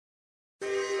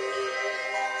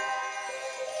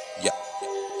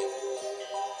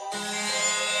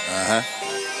Yeah.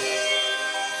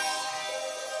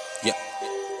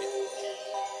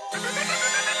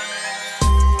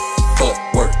 Fuck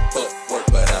work,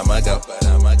 but I'ma go.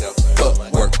 Fuck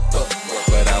work,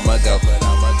 but I'ma go.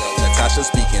 Natasha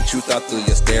speaking truth out through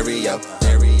your stereo.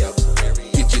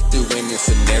 Get you through any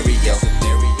scenario.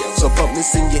 So pump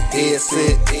this in your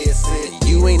headset. And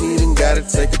you ain't even gotta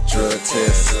take a drug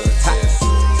test.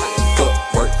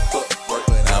 Fuck work,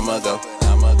 but I'ma go.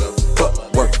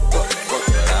 Fuck work, but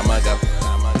I'ma go.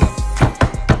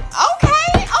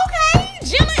 Okay.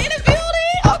 Jenna in the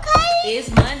building. Okay. It's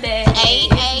Monday.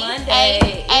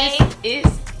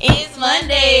 It's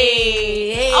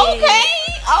Monday. Hey. Okay.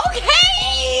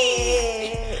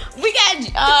 We got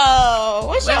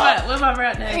what's your What's my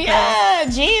rap name? Yeah,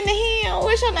 Jen to him.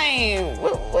 What's your name?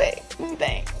 What you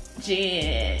think?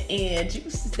 Jen and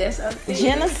Juice. That's okay.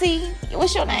 Genesee.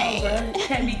 What's your name?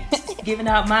 Can't be giving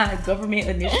out my government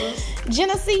initials.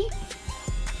 Genesee.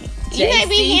 You can't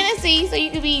be Hennessy, so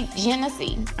you could be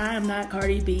Genesee. I am not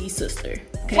Cardi B's sister.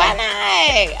 Okay? Why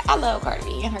not? I love Cardi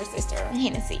B and her sister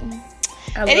Hennessy.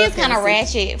 It is kind of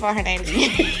ratchet for her name to be.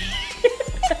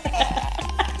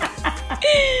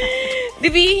 To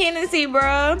be Hennessy,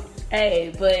 bro.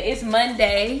 Hey, but it's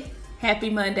Monday. Happy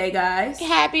Monday, guys.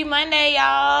 Happy Monday,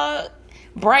 y'all.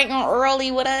 Bright and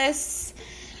early with us.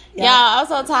 Yeah. Y'all, I'm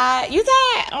so tired. You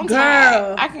tired? I'm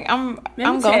Girl. tired. I'm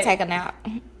gonna take a nap.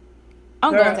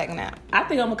 I'm gonna take a nap. I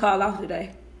think I'm gonna call off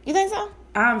today. You think so?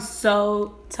 I'm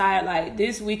so tired. Like,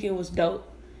 this weekend was dope.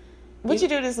 What you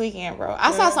do this weekend, bro?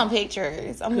 I saw some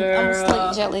pictures. I'm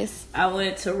slightly jealous. I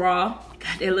went to Raw.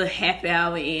 Got that little happy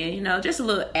hour in. You know, just a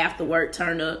little after work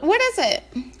turn up. What is it?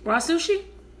 Raw Sushi?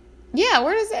 Yeah,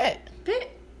 where is it?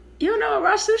 You don't know what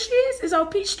Raw Sushi is? It's on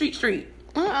Peach Street.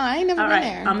 I ain't never All been right,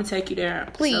 there. I'm gonna take you there.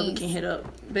 Please. So we can hit up.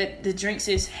 But the drinks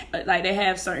is, like, they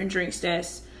have certain drinks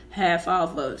that's half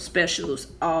off of specials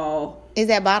all. Is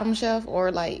that bottom shelf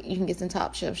or like you can get some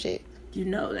top shelf shit? You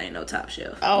know, they ain't no top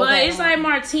shelf. Oh, but okay. it's like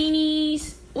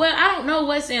martinis. Well, I don't know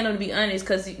what's in them, to be honest,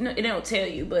 because it don't tell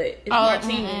you, but it's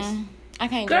martinis. I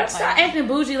can't Girl, drink stop like acting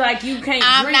bougie like you can't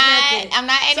drink nothing. I'm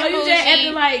not acting so you bougie. just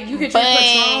acting like you can drink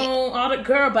Patron, all the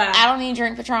girl by. I don't even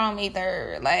drink Patron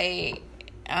either. Like,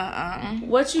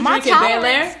 What you drinking, Bel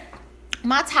Air?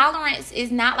 My tolerance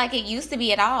is not like it used to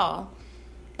be at all.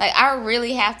 Like, I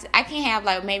really have to. I can have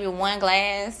like maybe one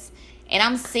glass, and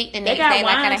I'm sick the next day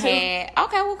like I had.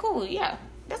 Okay, well, cool, yeah.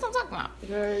 That's what I'm talking about.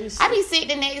 Girl, I be sick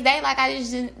the next day like I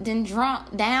just didn't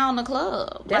drunk down the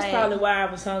club. That's like, probably why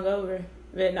I was hungover.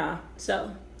 But nah.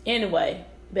 So, anyway.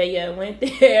 But yeah, went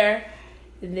there.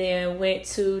 And then went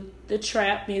to the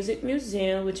Trap Music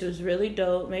Museum, which was really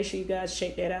dope. Make sure you guys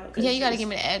check that out. Yeah, you got to give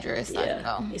me the address. So yeah, I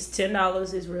can go. It's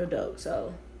 $10. It's real dope.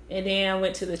 So, and then I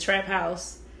went to the Trap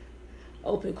House.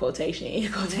 Open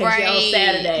quotation, on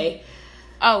Saturday.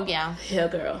 Oh, yeah. Yeah,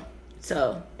 girl.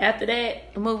 So, after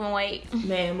that. Moving weight.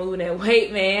 Man, moving that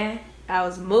weight, man. I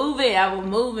was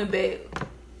moving, but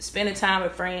spending time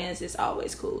with friends is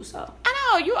always cool, so.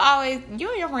 I know, you and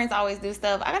your friends always do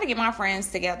stuff. I got to get my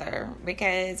friends together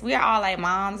because we are all like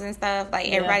moms and stuff. Like,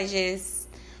 everybody's just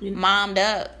mommed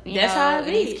up. That's how it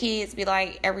be. These kids be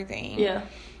like everything. Yeah.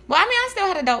 Well, I mean, I still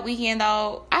had a dope weekend,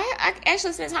 though. I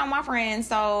actually spent time with my friends,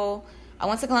 so I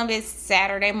went to Columbus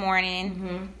Saturday morning.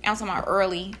 Mm-hmm. I'm talking about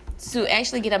early to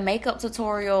actually get a makeup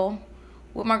tutorial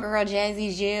with my girl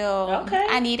Jazzy Jill. Okay.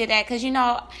 I needed that because, you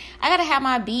know, I got to have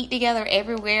my beat together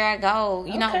everywhere I go,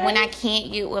 you know, when I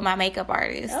can't get with my makeup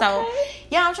artist. So,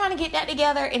 yeah, I'm trying to get that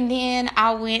together. And then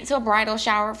I went to a bridal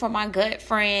shower for my good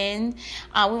friend.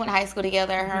 We went to high school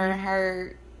together, her and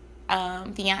her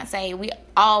fiance. We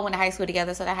all went to high school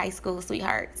together, so they're high school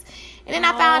sweethearts. And then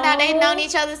I found out they'd known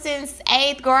each other since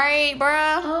 8th grade,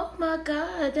 bruh. Oh my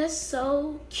God, that's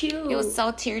so cute. It was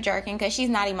so tear-jerking because she's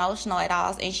not emotional at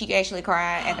all, and she actually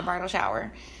cried at the bridal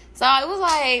shower. So it was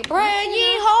like, bruh, you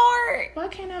ain't hard. Why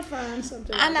can't I find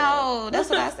something I like know. that? That's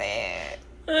what I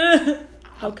said.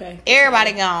 Okay.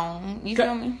 Everybody gone. You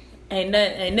feel me? Ain't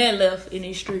nothing left in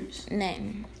these streets.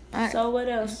 Nothing. So what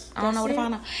else? I don't know what to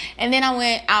find out. And then I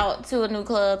went out to a new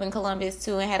club in Columbus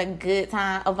too and had a good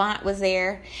time. Avant was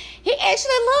there. He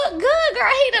actually looked good,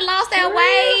 girl. He done lost that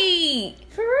weight.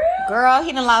 For real? Girl,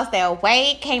 he done lost that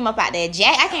weight. Came up out that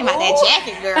jacket. I came out that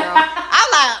jacket, girl.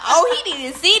 I'm like, oh, he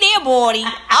didn't see that body.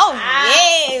 Oh,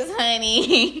 yes,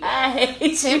 honey. I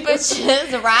hate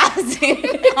Temperatures rising.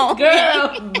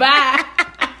 Girl, bye.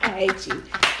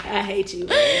 I hate you,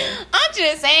 man. I'm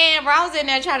just saying, bro. I was in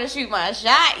there trying to shoot my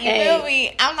shot. You feel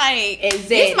me? I'm like,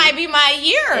 this might be my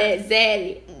year.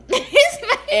 Zaddy.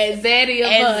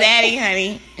 Zaddy,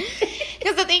 honey.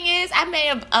 Because the thing is, I made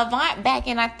a Avant back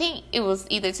in, I think it was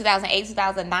either 2008,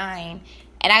 2009.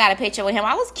 and I got a picture with him.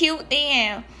 I was cute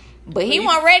then. But he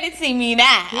wasn't ready to see me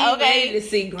now. He okay, ready to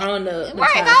see grown up.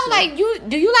 Right? I was like,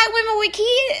 do you like women with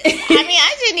kids? I mean,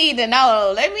 I just need to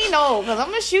know. Let me know, because I'm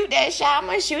gonna shoot that shot. I'm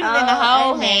gonna shoot it in the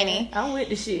hole, honey. I'm with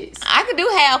the shits. I could do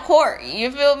half court.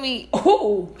 You feel me?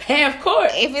 Ooh, half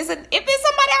court. If it's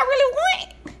somebody I really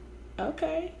want.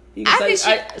 Okay.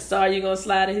 So are you gonna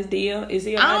slide in his DM? Is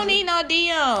he? I don't need no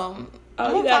DM. Oh,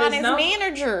 I'm gonna find his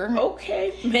manager.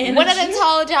 Okay, manager. What I done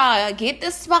told y'all? Get the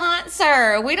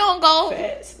sponsor. We don't go.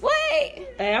 Fast. Wait.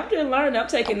 Hey, I'm just learning. I'm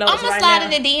taking notes. I'm gonna slide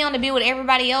in the DM to be with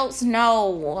everybody else.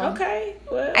 No. Okay.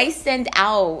 Well, I send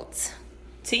out.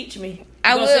 Teach me.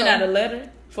 I will send out a letter.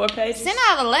 4 pages. Send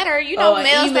out a letter. You know,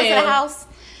 mail stuff to the house.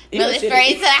 Mail it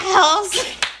straight to the house.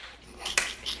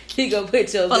 He gonna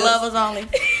put your for lovers only.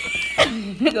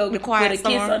 He gonna put a kiss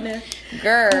on there.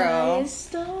 Girl.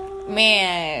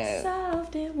 Man.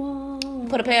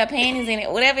 Put a pair of panties in it.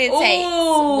 Whatever it takes.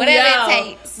 Whatever it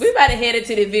takes. We about to head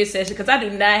into the vid session because I do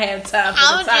not have time for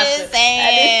Natasha. I'm just saying.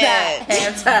 I did not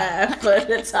have time for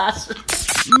Natasha.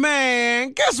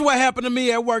 Man, guess what happened to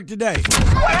me at work today? What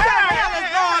the hell is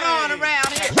going on around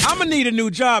here? I'm gonna need a new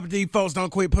job if these folks don't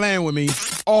quit playing with me.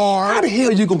 Or how the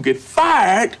hell you gonna get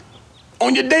fired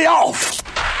on your day off?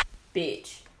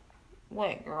 Bitch.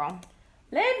 What, girl?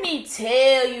 Let me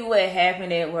tell you what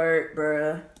happened at work,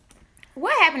 bruh.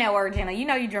 What happened at work, Jenna? You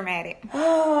know you dramatic. Ain't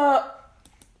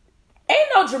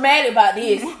no dramatic about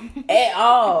this at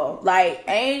all. Like,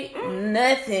 ain't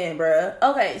nothing, bruh.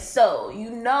 Okay, so, you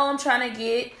know I'm trying to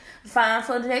get fine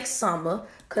for the next summer,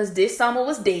 because this summer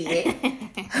was dead.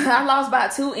 I lost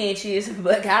about 2 inches,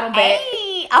 but got them back.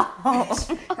 Hey.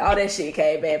 Oh. All that shit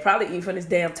came back. Probably eat from this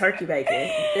damn turkey bacon.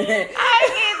 I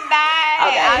get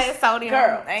that. Okay, sodium.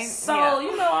 Girl. So,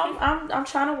 you know, I'm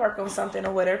trying to work on something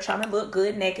or whatever, trying to look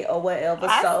good naked or whatever.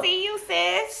 I see you,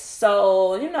 sis.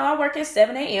 So, you know, I work at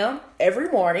 7 a.m. every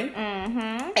morning.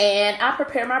 Mm-hmm. And I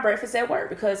prepare my breakfast at work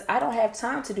because I don't have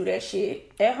time to do that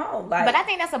shit at home. Like, but I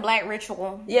think that's a black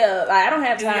ritual. Yeah, like, I don't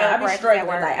have time. I be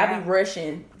struggling. Like, yeah. I be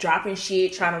rushing, dropping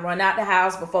shit, trying to run out the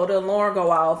house before the alarm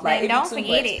go off. Like, don't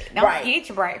forget it. Don't forget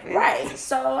your breakfast. Right.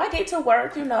 So I get to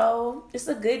work, you know, it's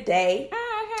a good day.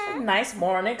 Mm-hmm. Nice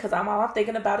morning, because all I'm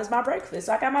thinking about is my breakfast.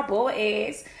 So I got my boiled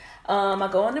eggs. I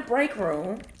go in the break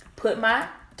room, put my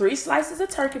 3 slices of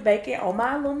turkey bacon on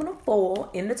my aluminum foil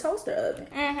in the toaster oven.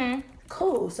 Mm-hmm.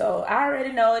 Cool. So I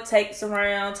already know it takes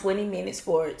around 20 minutes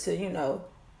for it to, you know,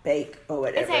 bake or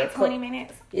whatever. It takes 20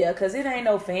 minutes? Yeah, because it ain't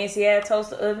no fancy ass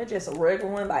toaster oven, just a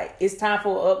regular one. Like, it's time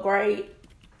for an upgrade.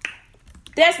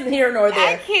 That's here nor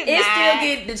there. It still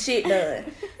get the shit done.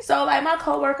 So, like, my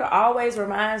coworker always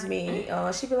reminds me,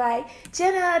 she be like,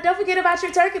 Jenna, don't forget about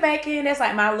your turkey bacon. That's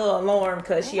like my little alarm,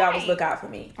 because she always look out for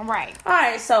me. Right. All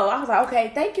right, so I was like,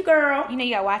 okay, thank you, girl. You know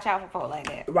you gotta watch out for folk like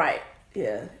that. Right.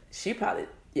 Yeah. She probably,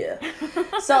 yeah.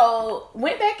 So,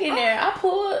 went back in there. I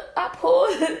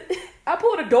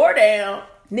pulled the door down.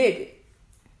 Nigga.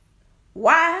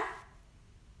 Why?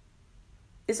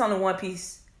 It's only 1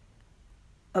 piece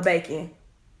of bacon.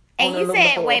 And you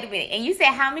said, wait a minute. And you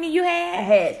said how many you had? I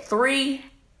had 3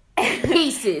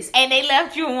 pieces. And they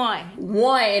left you one.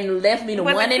 One, and left me the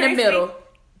Was one it in the crispy? middle.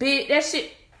 Bitch, that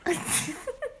shit.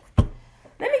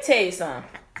 Let me tell you something.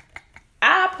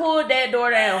 I pulled that door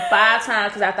down 5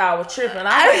 times because I thought I was tripping.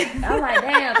 I'm like,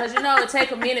 damn, because, you know, it take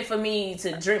a minute for me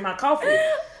to drink my coffee.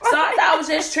 So I thought I was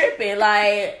just tripping.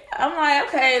 Like, I'm like,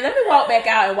 okay, let me walk back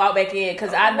out and walk back in,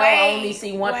 because I know I only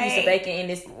see 1 piece of bacon in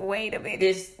this. Wait a minute.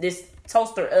 This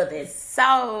toaster oven.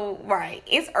 So, right.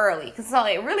 It's early. So,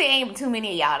 it really ain't too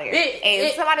many of y'all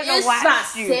there. Somebody gonna watch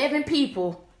like you. 7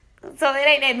 people. So, it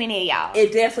ain't that many of y'all.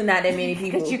 It's definitely not that many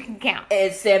people. Because you can count.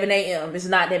 At 7 a.m. It's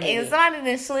not that many. And somebody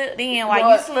that slipped in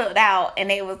while you slipped out, and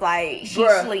they was like, she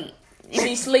sleep.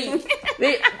 She sleep.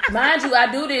 Mind you,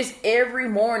 I do this every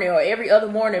morning or every other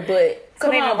morning, but so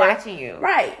come they on, been watching you.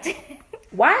 Right.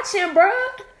 Watching, bruh.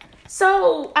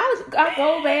 So I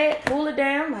go back, pull it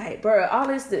down, like, bruh, all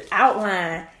this the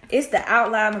outline. It's the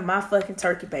outline of my fucking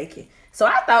turkey bacon. So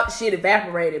I thought the shit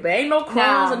evaporated, but ain't no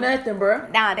crumbs or nothing,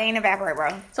 bruh. Nah, they ain't evaporate,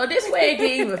 bro. So this way it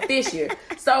get even fishier.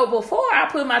 So before I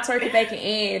put my turkey bacon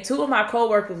in, 2 of my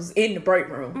coworkers was in the break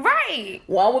room. Right.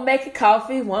 One was making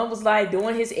coffee. One was like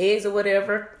doing his eggs or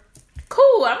whatever.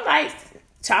 Cool. I'm like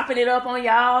chopping it up on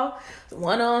y'all.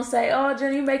 One of them say, "Oh,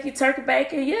 Jenny, you making turkey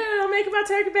bacon?" "Yeah, I'm making my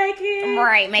turkey bacon."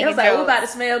 Right. Making it was like, we about to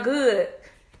smell good.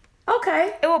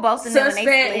 Okay. It was both of them.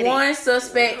 Suspect 1,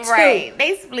 suspect 2. Right.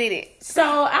 They split it. So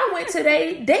I went to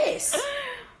their desk.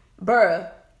 Bruh.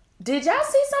 Did y'all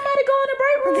see somebody go in the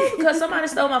break room? Because somebody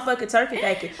stole my fucking turkey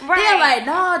bacon. Right. They're like,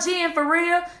 "No, Jen, for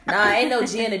real?" "Nah, ain't no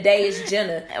Jen today, it's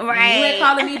Jenna." Right. You ain't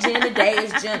calling me Jen today,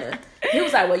 it's Jenna. He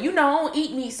was like, well, you know, I don't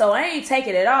eat meat, so I ain't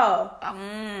taking it all.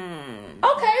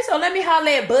 Okay, so let me holler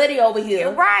at Buddy over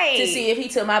here. Right. To see if he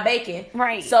took my bacon.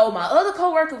 Right. So my other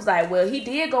coworker was like, well, he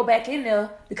did go back in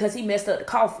there because he messed up the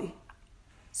coffee.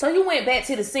 So you went back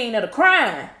to the scene of the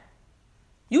crime.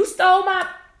 You stole my...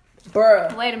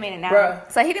 Bruh. Wait a minute now.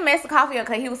 Bruh. So he didn't mess the coffee up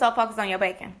because he was so focused on your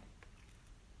bacon.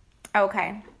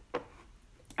 Okay.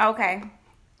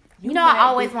 You know, I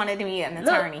always wanted to be an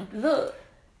attorney. Look.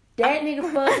 That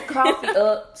nigga fucked the coffee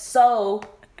up so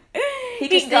he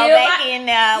He can go back in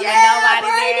there with nobody bro,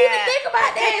 I there. didn't even think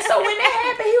about that. So when that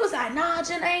happened, he was like, nah,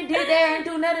 Jen, I ain't did that. I ain't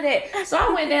do none of that. So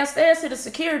I went downstairs to the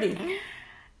security.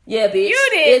 Yeah, bitch. You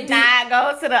did not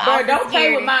go to the office. Bro, don't play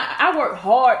security. with I work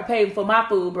hard to pay for my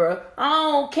food, bro. I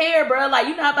don't care, bro. Like,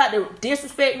 you not about to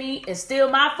disrespect me and steal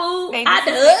my food out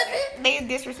the oven? They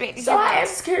disrespected you. So I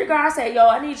asked the security guard, I said, yo,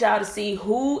 I need y'all to see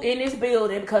who in this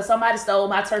building because somebody stole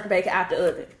my turkey bacon out the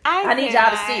oven. I need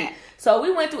y'all to see. So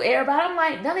we went through everybody. I'm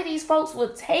like, none of these folks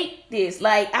will take this.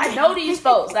 Like, I know these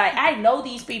folks. Like, I know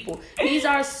these people. These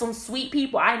are some sweet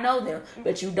people. I know them.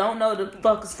 But you don't know the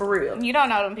fuckers for real. You don't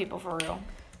know them people for real.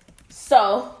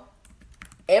 So,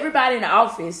 everybody in the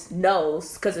office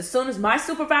knows. Because as soon as my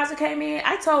supervisor came in,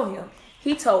 I told him.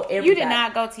 He told everybody. You did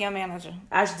not go to your manager.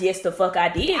 Yes, the fuck I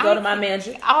did go to my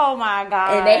manager. Oh, my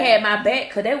God. And they had my back.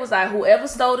 Because they was like, whoever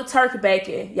stole the turkey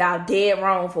bacon, y'all dead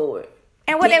wrong for it.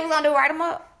 And what they was going to do, write them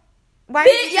up? Bitch,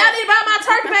 y'all need to buy my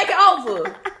turkey bacon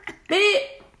over. Bitch.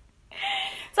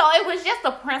 So it was just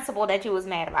the principle that you was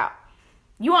mad about.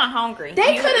 You weren't hungry.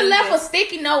 They could have left a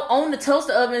sticky note on the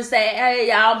toaster oven and say, hey,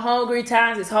 y'all, I'm hungry.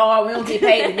 Times is hard. We don't get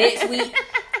paid the next week.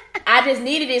 I just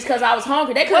needed this because I was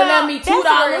hungry. They could have left me $2.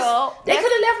 They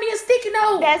could have left me a sticky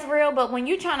note. That's real, but when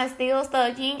you trying to steal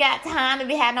stuff, you ain't got time to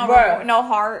be had no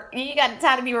heart. You ain't got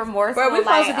time to be remorseful. Bro, we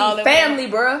supposed to be family,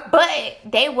 bro. But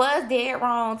they was dead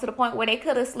wrong to the point where they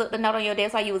could have slipped a note on your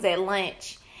desk while you was at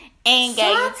lunch and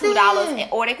gave you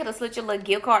 $2, or they could have slipped your little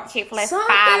gift card to Chick-fil-A for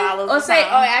 $5. Or say, oh,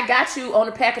 I got you on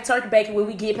a pack of turkey bacon when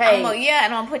we get paid. Yeah,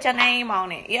 and I'm gonna put your name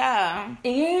on it. Yeah.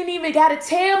 And you ain't even gotta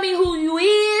tell me who you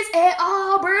is at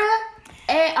all, bro.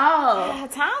 At all.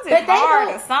 Times is hard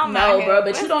or something. No, bro,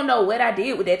 but you don't know what I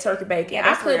did with that turkey bacon.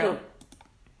 Yeah, I could have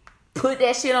put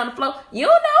that shit on the floor. You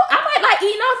don't know. I might like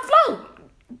eating off the floor.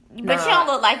 But you don't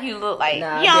look like you look like. You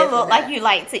don't look like you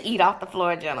like to eat off the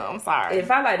floor, Jenna. I'm sorry. If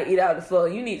I like to eat off the floor,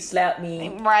 you need to slap me.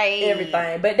 Right.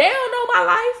 Everything. But they don't know my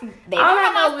life. They don't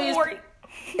know my story.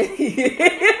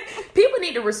 People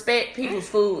need to respect people's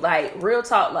food. Like, real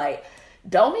talk. Like,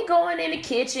 don't be going in the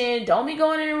kitchen. Don't be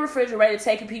going in the refrigerator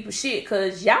taking people's shit.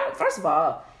 Because y'all, first of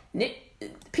all,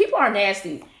 people are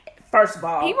nasty. First of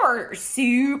all. People are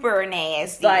super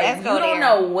nasty. Like, you don't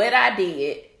know what I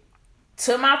did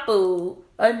to my food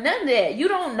or none of that. You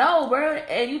don't know, bro.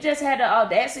 And you just had the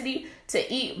audacity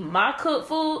to eat my cooked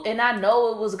food. And I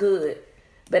know it was good.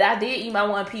 But I did eat my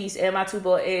one piece and my 2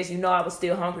 boiled eggs. You know I was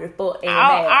still hungry as fuck and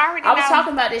mad. I was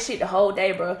talking about this shit the whole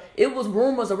day, bro. It was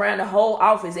rumors around the whole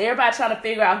office. Everybody trying to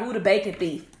figure out who the bacon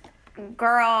thief.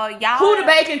 Girl, y'all. Who the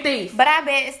bacon thief? But I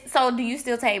bet. So do you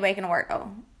still take bacon to work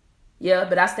though? Yeah,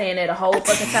 but I stand there the whole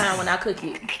fucking time when I cook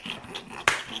it.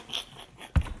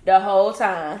 The whole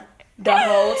time. The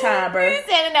whole time, bro. You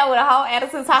standing there with a whole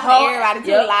attitude talking to everybody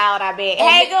too loud, I bet.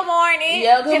 Hey, good morning.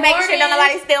 Yeah, good morning. Making sure don't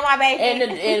nobody steal my bacon.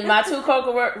 And my 2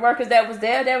 co-workers that was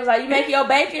there, they was like, you make your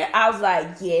bacon? I was like,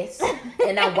 yes.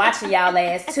 And I'm watching y'all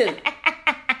ass too.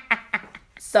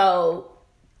 So,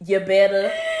 you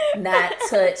better not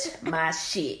touch my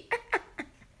shit.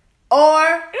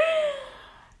 Or...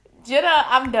 Jenna,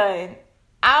 I'm done.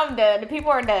 The people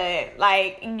are done.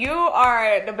 Like, you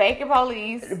are the bacon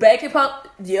police. The bacon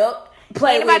yep.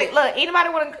 Anybody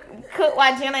want to cook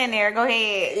while Jenna in there? Go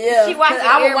ahead. Yeah, she watching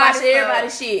I will watch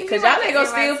everybody's shit. Because y'all ain't gonna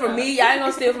steal from me. Y'all ain't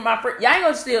gonna steal from my friend. Y'all ain't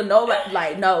gonna steal nobody.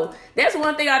 Like, no. That's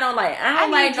one thing I don't like. I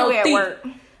don't like no thief. Work.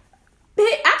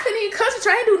 Bitch, I couldn't even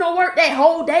concentrate. I ain't do no work that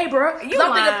whole day, bro. You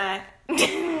lying.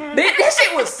 Bitch, that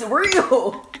shit was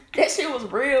real. That shit was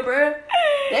real, bro.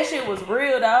 That shit was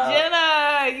real, dog.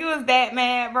 Jenna, you was that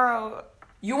mad, bro.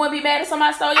 You wouldn't be mad if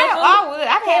somebody stole your food? I would.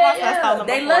 I've had my stuff stolen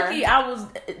They before. lucky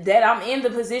I'm in the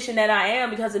position that I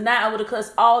am, because if not, I would have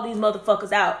cussed all these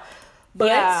motherfuckers out. But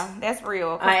yeah, that's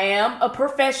real. I am a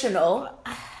professional.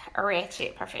 A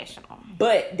ratchet professional.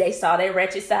 But they saw that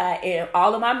ratchet side, and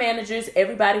all of my managers,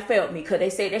 everybody felt me, because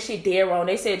they said that shit dead wrong.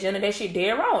 They said, Jenna, that shit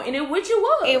dead wrong. And which it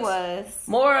was. It was.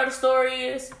 Moral of the story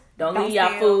is, don't leave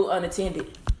y'all food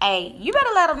unattended. Hey, you better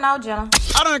let them know, Jenna.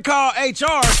 I done call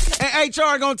HR, and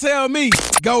HR gonna tell me,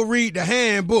 go read the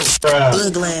handbook.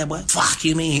 Ugh, lad, boy. Fuck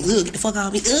you, mean. Ugh, get the fuck out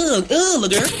of me. Ugh,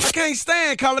 girl. I can't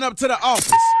stand coming up to the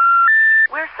office.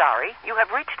 We're sorry. You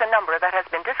have reached a number that has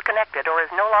been disconnected or is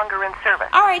no longer in service.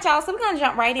 All right, y'all. So we're going to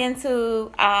jump right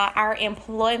into our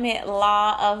employment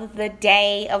law of the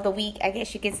day, of the week, I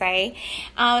guess you could say.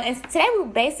 And today we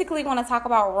basically want to talk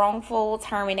about wrongful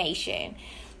termination.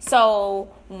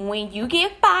 So when you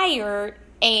get fired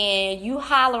and you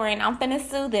hollering, I'm finna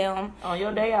sue them. On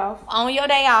your day off.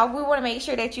 We want to make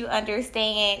sure that you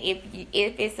understand if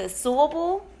it's a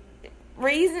suable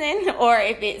reason or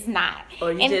if it's not.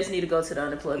 Or you just need to go to the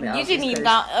unemployment office. You just need to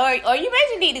go, or you may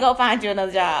just need to go find you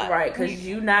another job. Right, because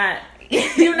you're not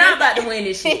about to win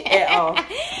this shit at all.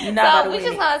 You're not about to win. So we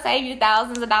just want to save you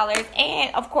thousands of dollars.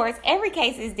 And of course, every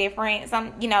case is different.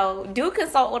 Some, do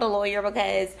consult with a lawyer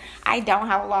because I don't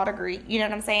have a law degree. You know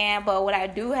what I'm saying? But what I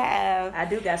do have, I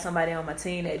do got somebody on my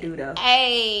team that do though.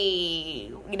 Hey,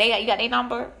 you got their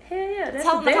number? Hell yeah, that's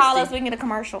tell them to call us. We can get a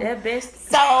commercial. They're best.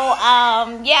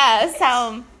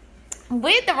 So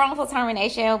with the wrongful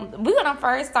termination, we're going to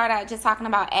first start out just talking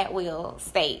about at-will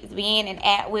states, being an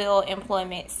at-will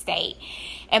employment state.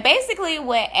 And basically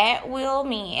what at-will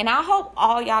mean, and I hope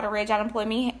all y'all to read y'all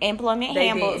employment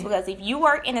handbooks, because if you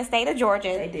work in the state of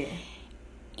Georgia, they did.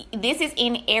 This is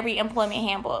in every employment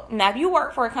handbook. Now, if you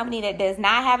work for a company that does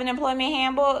not have an employment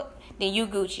handbook, then you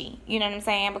Gucci. You know what I'm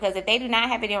saying? Because if they do not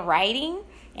have it in writing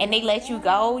and they let you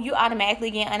go, you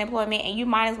automatically get unemployment, and you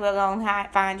might as well go and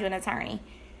find you an attorney.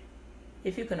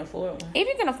 If you can afford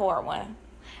one.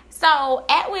 So,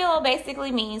 at will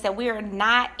basically means that we are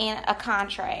not in a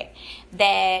contract.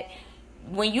 That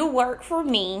when you work for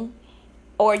me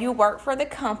or you work for the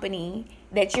company,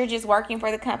 that you're just working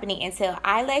for the company until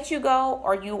I let you go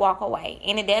or you walk away.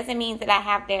 And it doesn't mean that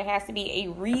there has to be a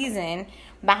reason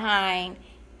behind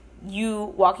you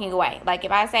walking away. Like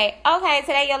if I say, okay,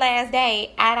 today your last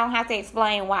day, I don't have to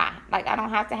explain why. Like I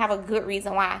don't have to have a good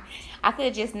reason why. I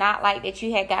could just not like that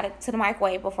you had got it to the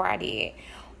microwave before I did.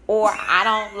 Or I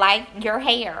don't like your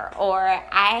hair. Or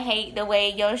I hate the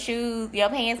way your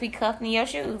pants be cuffed in your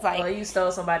shoes. Like, or you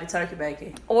stole somebody's turkey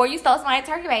bacon. Or your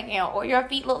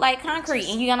feet look like concrete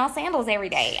and you got on sandals every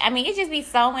day. I mean, it just be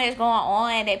so much going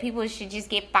on that people should just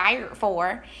get fired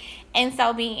for. And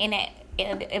so being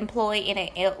employed in an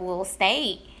at-will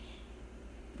state,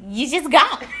 you just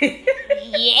gone.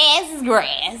 Yes,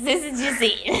 grass. This is just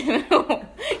it.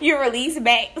 You're released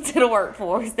back to the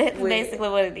workforce. That's basically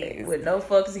what it is. With no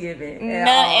fucks given. None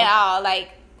at all.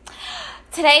 Like,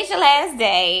 today's your last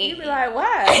day. You be like,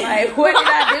 why? Like, what did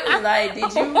I do? Like,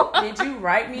 did you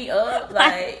write me up?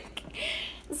 Like,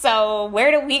 so where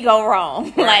did we go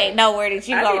wrong? Right. Like, no, where did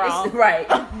you go wrong? Right.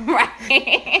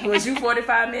 Right. Was you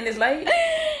 45 minutes late?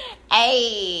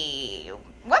 Hey,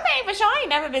 one thing for sure, I ain't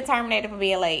never been terminated for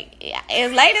being late.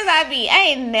 As late as I be, I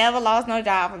ain't never lost no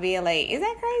job for being late. Is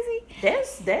that crazy?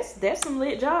 That's some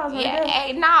lit jobs. Yeah,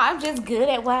 hey, no, I'm just good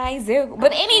at what I do.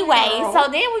 But anyway, so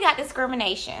then we got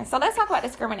discrimination. So let's talk about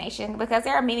discrimination because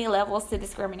there are many levels to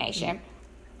discrimination.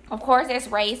 Of course, there's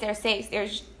race, there's sex,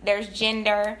 there's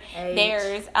gender,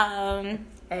 there's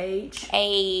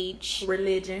age,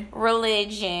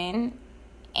 religion.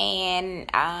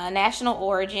 And national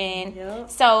origin. Yep.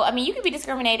 So, I mean, you can be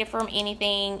discriminated from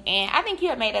anything. And I think you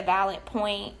have made a valid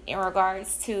point in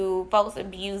regards to folks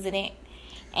abusing it.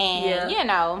 And,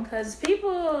 because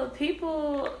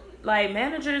people, like,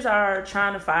 managers are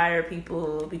trying to fire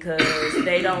people because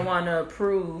they don't want to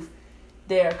approve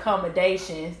their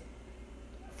accommodations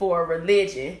for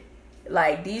religion.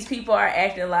 Like, these people are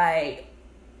acting like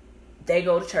they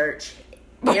go to church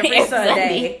every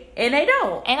Sunday, and they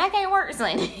don't. And I can't work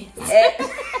Sundays.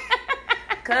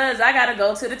 Because I got to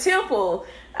go to the temple.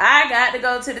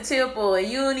 And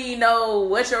you don't even know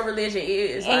what your religion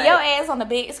is. And your ass on the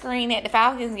big screen at the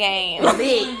Falcons game.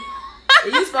 Big.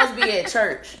 You supposed to be at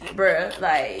church, bruh.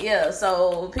 Like, yeah.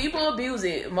 So people abuse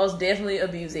it. Most definitely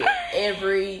abuse it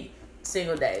every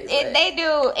single day. They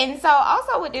do. And so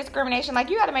also with discrimination, like,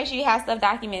 you got to make sure you have stuff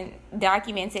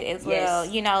documented as well.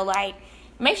 Yes. Like,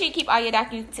 make sure you keep all your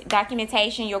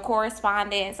documentation, your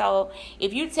correspondence. So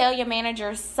if you tell your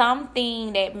manager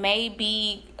something that may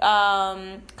be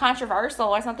controversial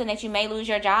or something that you may lose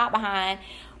your job behind,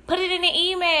 put it in an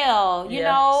email, you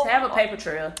know. Have a paper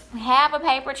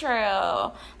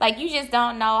trail. Like, you just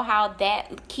don't know how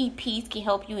that key piece can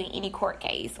help you in any court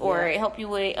case or help you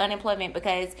with unemployment,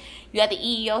 because you have the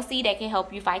EEOC that can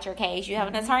help you fight your case. You have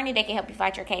an attorney that can help you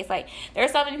fight your case. Like, there are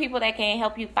so many people that can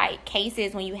help you fight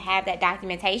cases when you have that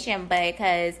documentation,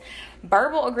 because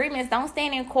verbal agreements don't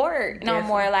stand in court no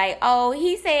more. Like, oh,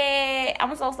 he said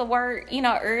I'm supposed to work,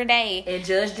 every day. And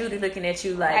Judge Judy looking at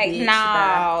you like bitch, no,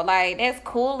 bye. Like, that's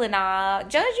cool and all.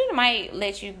 Judge Judy might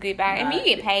let you get back. I mean, you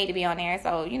get paid to be on there,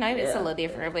 so, it's a little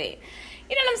different. But,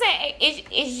 you know what I'm saying?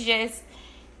 It's just,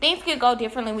 things could go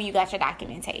differently when you got your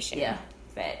documentation. Yeah,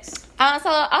 facts. So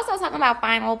also talking about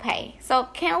final pay. So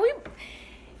can we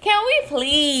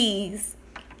please?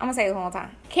 I'm gonna say this one more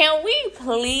time. Can we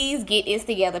please get this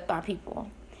together, my people?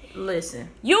 Listen,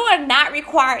 you are not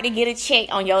required to get a check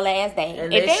on your last day.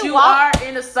 Unless you are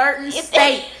in a certain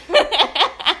state.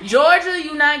 Georgia,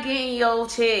 you not getting your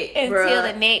check until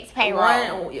the next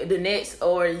payroll. The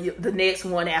next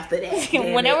one after that.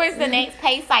 Whenever it's the next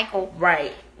pay cycle.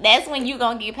 Right. That's when you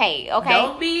gonna get paid,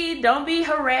 okay? Don't be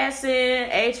harassing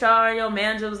HR, your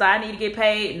managers. I need to get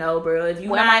paid. No, bro. If you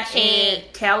not in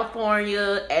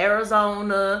California,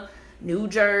 Arizona, New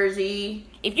Jersey,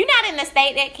 if you're not in the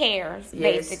state that cares,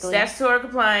 basically statutory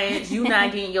compliance, you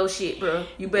not getting your shit, bro.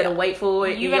 You better wait for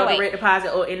it in your direct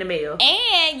deposit or in the mail.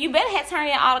 And you better have turned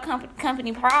in all the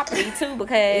company property too,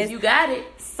 because if you got it.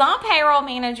 Some payroll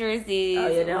managers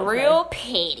is real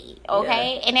petty,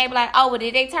 okay? Yeah. And they be like, oh, well,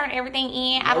 did they turn everything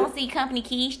in? Nope. I don't see company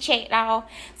keys checked off.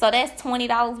 So that's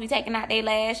 $20 we taking out their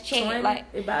last check. 20?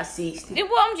 Like about 60.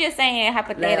 Well, I'm just saying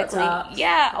hypothetically. Laptops.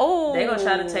 Yeah. Oh. They gonna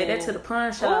try to take that to the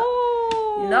pawn shop. Ooh.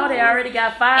 You know they already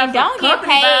got fired and don't for get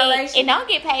company paid violation. And don't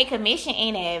get paid commission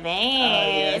in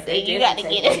advance. Oh, yeah, you got to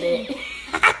get it. They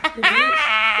taking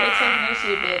that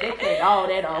shit back. They paid all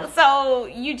that off. So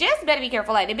you just better be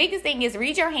careful. Like the biggest thing is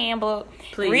read your handbook.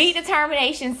 Please. Read the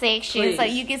termination section so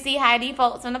you can see how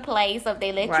defaults into place. So if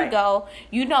they let you go,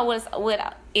 you know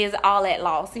what is all at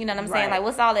loss. You know what I'm saying? Like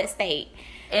what's all at stake.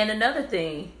 And another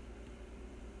thing,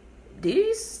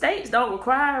 these states don't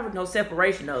require no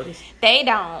separation notice. They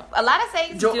don't. A lot of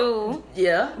states do.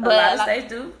 Yeah, a lot of states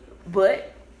do.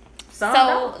 But some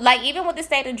don't. Like even with the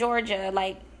state of Georgia,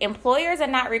 like employers are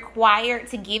not required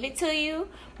to give it to you,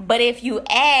 but if you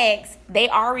ask, they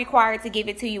are required to give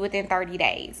it to you within 30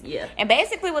 days. Yeah. And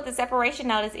basically what the separation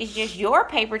notice is just your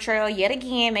paper trail. Yet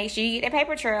again, make sure you get that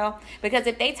paper trail, because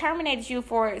if they terminated you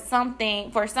for some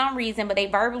reason, but they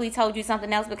verbally told you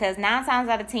something else, because 9 times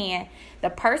out of 10,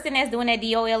 the person that's doing that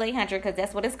DOL 800, because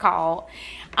that's what it's called,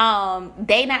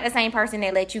 they not the same person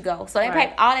that let you go. So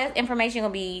that all that information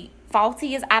gonna be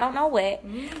faulty as I don't know what.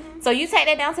 Mm-hmm. So you take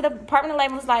that down to the Department of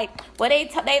Labor. Was like, well, they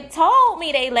told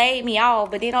me they laid me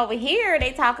off, but then over here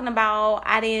they talking about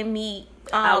I didn't meet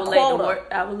I was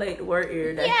late to work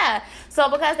every day. Yeah. So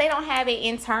because they don't have it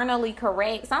internally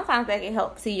correct, sometimes that can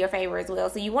help to your favor as well.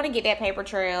 So you want to get that paper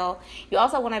trail. You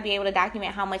also want to be able to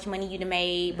document how much money you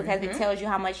made, because it tells you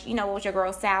how much, what your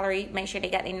gross salary. Make sure they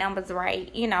got their numbers right,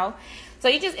 So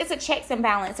it's a checks and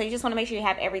balance. So you just want to make sure you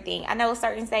have everything. I know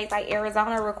certain states like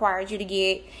Arizona requires you to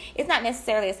get, it's not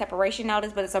necessarily a separation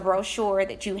notice, but it's a brochure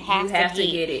that you have to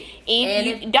get it.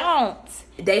 If you don't,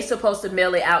 they supposed to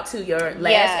mail it out to your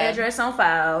last address on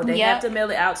file. They have to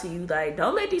mail it out to you. Like,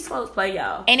 don't let these folks play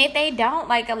y'all. And if they don't,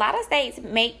 like a lot of states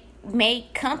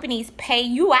make companies pay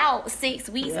you out 6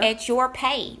 weeks at your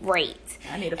pay rate.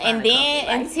 I need to find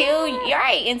until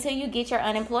you get your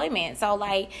unemployment. So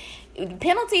like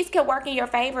penalties can work in your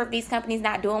favor if these companies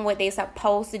not doing what they're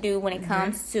supposed to do when it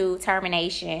comes to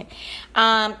termination.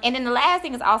 And then the last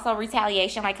thing is also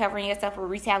retaliation, like covering yourself with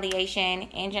retaliation.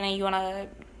 And Jenna, you want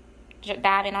to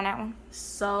dive in on that one?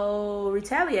 So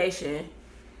retaliation,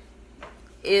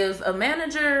 if a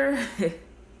manager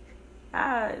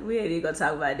we ain't even gonna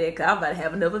talk about that because I'm about to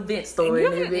have another vent story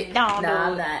in a bit. No,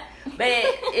 I'm not. But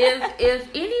if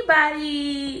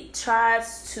anybody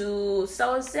tries to,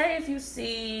 so say if you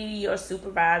see your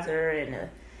supervisor and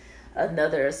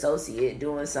another associate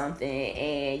doing something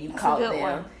and you caught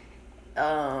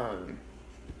them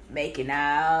making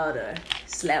out or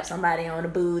slap somebody on the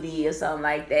booty or something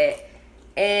like that,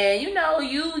 and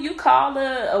you call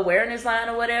the awareness line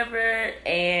or whatever,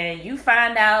 and you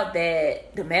find out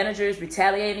that the manager is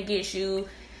retaliating against you,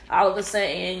 all of a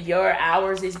sudden your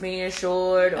hours is being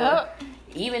short, or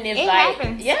even if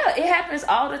it happens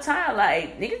all the time.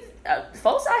 Like niggas,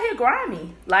 folks out here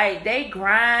grimy. Like they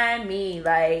grind me.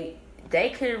 Like they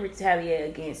could retaliate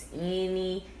against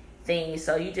anything.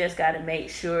 So you just got to make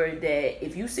sure that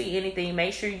if you see anything,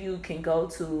 make sure you can go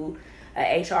to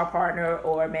an HR partner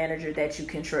or a manager that you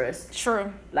can trust.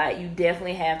 True. Like you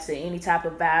definitely have to, any type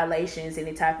of violations,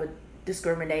 any type of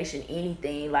discrimination,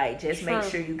 anything, like just make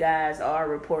sure you guys are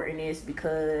reporting this,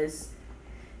 because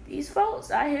these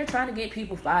folks out here trying to get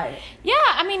people fired. Yeah,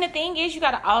 I mean the thing is, you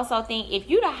gotta also think, if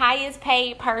you the highest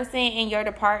paid person in your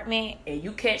department and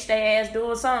you catch their ass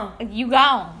doing something, you go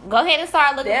ahead and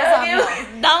start looking for something else.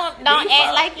 Don't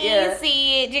act like you didn't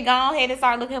see it. You go ahead and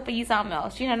start looking for you something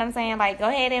else. You know what I'm saying? Like go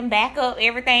ahead and back up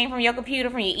everything from your computer,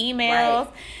 from your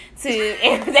emails to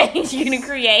everything you can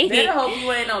create. Better hope you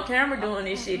ain't on camera doing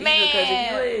this shit, because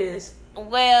if you is,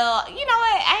 well, you know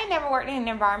what? I ain't never worked in an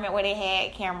environment where they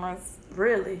had cameras.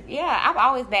 Really? Yeah, I've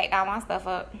always backed all my stuff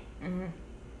up.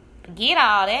 Get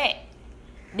all that.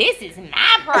 This is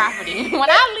my property. When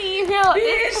I leave here,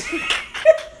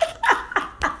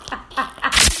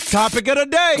 Topic of the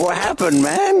day. What happened,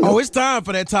 man? Oh, it's time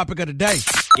for that topic of the day.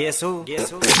 Guess who?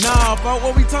 Nah, folks,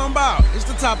 what we talking about? It's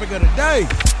the topic of the day.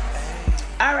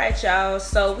 All right, y'all.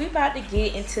 So we about to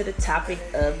get into the topic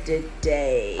of the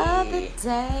day.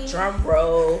 Drum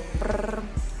roll.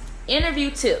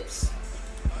 Interview tips.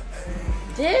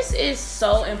 This is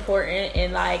so important,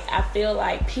 and like I feel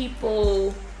like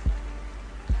people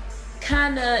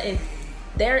kind of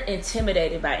they're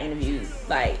intimidated by interviews.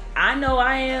 Like I know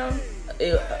I am.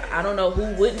 I don't know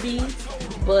who wouldn't be,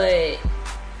 but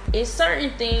it's certain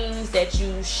things that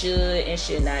you should and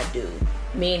should not do.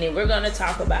 Meaning, we're gonna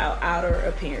talk about outer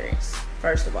appearance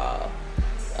first of all.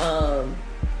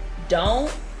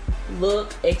 Don't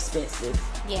look expensive.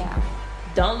 yeah.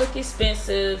 Don't look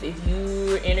expensive if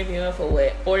you're interviewing for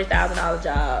what $40,000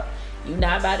 job. You're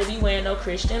not about to be wearing no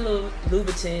Christian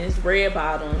Louboutins, red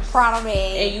bottoms, Prada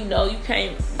bag. and you know you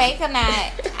can't. Fake or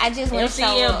not, I just want to show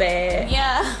MCM up. bag.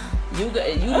 Yeah.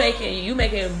 You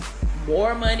making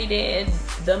more money than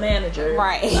the manager.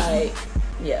 Right. Like,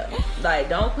 yeah. Like,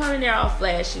 don't come in there all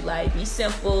flashy. Like, be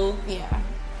simple. Yeah.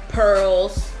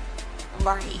 Pearls.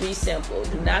 Right. Be simple.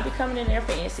 Do not be coming in there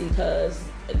fancy, because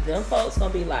them folks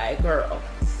gonna be like, girl,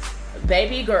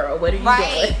 baby girl, what are you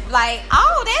doing? Like,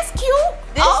 oh, that's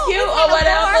cute. Cute or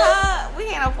whatever. We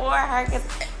can't afford her because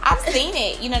I've seen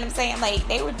it. You know what I'm saying? Like,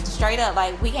 they were straight up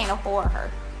like, we can't afford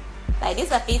her. Like, this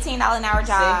is a $15 an hour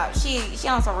job. She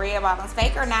on some red bottoms,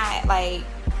 fake or not. Like,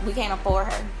 we can't afford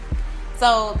her.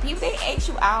 So people, they ask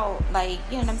you out, like,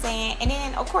 you know what I'm saying? And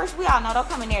then of course we all know don't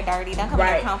come in there dirty, don't come in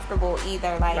there comfortable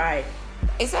either. Like,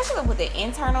 especially with the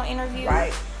internal interview.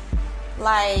 Right.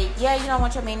 Like, yeah, you don't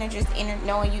want your managers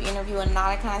knowing you interviewing and all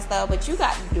that kind of stuff, but you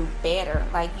got to do better.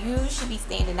 Like, you should be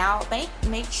standing out.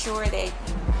 Make sure that,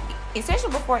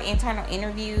 especially before internal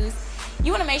interviews,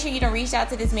 you want to make sure you don't reach out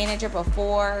to this manager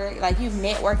before, like, you've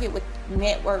networked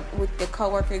with the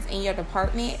coworkers in your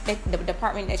department, the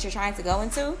department that you're trying to go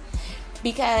into,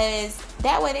 because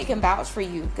that way they can vouch for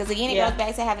you. Because again, it goes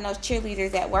back to having those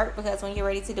cheerleaders at work. Because when you're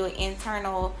ready to do an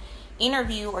internal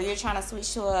interview, or you're trying to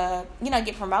switch to a,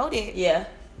 get promoted,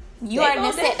 you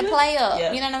already set the play up.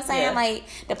 You know what I'm saying? Like,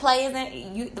 the play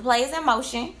is in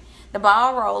motion, the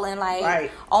ball rolling.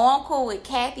 Like, oh, I'm cool with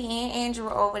Kathy and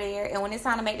Andrew over there, and when it's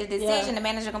time to make the decision, the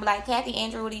manager gonna be like, Kathy,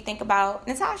 Andrew, what do you think about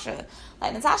Natasha?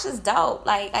 Like, Natasha's dope.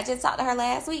 Like, I just talked to her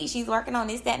last week. She's working on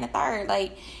this, that, and the third.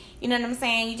 Like, you know what I'm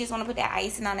saying? You just want to put that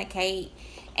icing on the cake,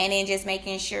 and then just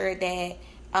making sure that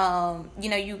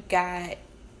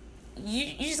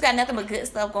you just got nothing but good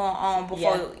stuff going on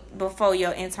before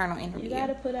your internal interview. You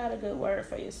gotta put out a good word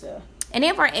for yourself. And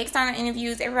then for external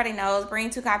interviews, everybody knows, bring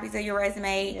 2 copies of your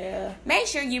resume. Yeah. Make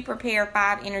sure you prepare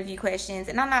 5 interview questions.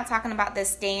 And I'm not talking about the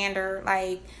standard,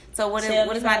 like, so what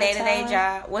is my day-to-day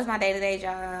job? What's my day-to-day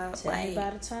job? Tell me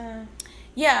about the time.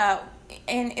 Yeah.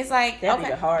 And it's like, that'd be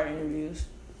the hard interviews.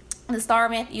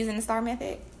 Using the STAR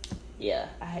method? Yeah,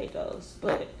 I hate those.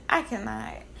 But I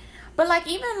cannot. But, like,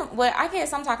 even what I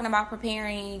guess I'm talking about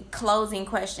preparing closing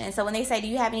questions. So when they say, do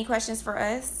you have any questions for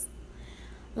us?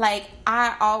 Like,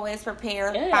 I always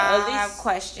prepare 5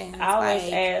 questions. I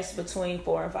always ask between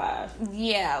 4 and 5.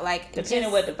 Yeah, like, depending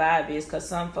on what the vibe is, because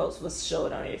some folks will show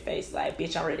it on their face, like,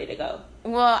 bitch, I'm ready to go.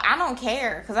 Well, I don't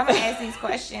care, because I'm going to ask these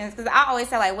questions. Because I always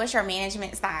say, like, what's your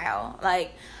management style?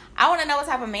 Like, I want to know what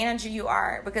type of manager you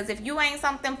are, because if you ain't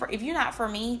if you're not for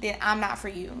me, then I'm not for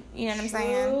you. You know what I'm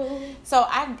saying? So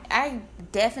I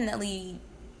definitely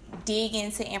dig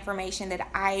into information that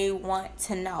I want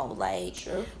to know. Like,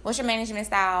 what's your management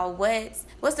style?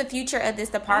 What's the future of this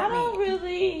department?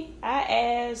 I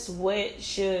ask, what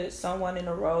should someone in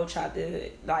the role try to,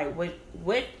 like, what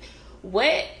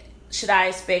should I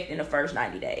expect in the first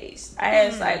 90 days? I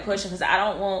ask, like, questions, because I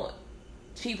don't want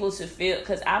people to feel,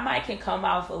 because I can come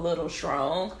off a little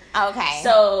strong. Okay.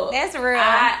 So that's real.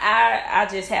 I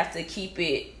just have to keep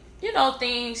it,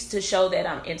 things to show that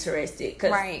I'm interested.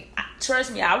 Cause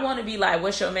trust me, I want to be like,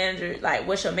 what's your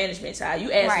management style?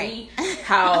 You ask me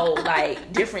how,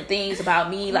 like, different things about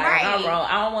me, like, I'm wrong.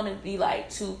 I don't want to be, like,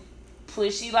 too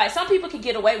pushy. Like, some people can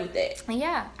get away with that.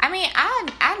 Yeah. I mean,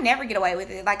 I never get away with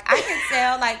it. Like, I can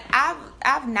tell, like,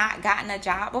 I've not gotten a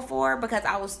job before because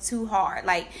I was too hard.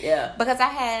 Like, because I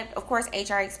had, of course,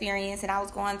 HR experience, and I was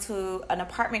going to an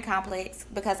apartment complex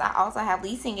because I also have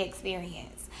leasing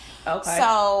experience. Okay.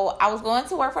 So I was going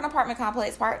to work for an apartment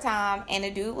complex part-time, and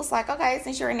the dude was like, okay,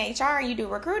 since you're in HR and you do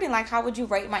recruiting, like, how would you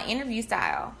rate my interview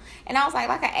style? And I was like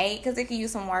an 8, because it could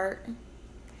use some work.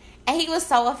 And he was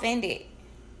so offended.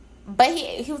 But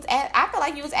he was. I feel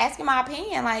like he was asking my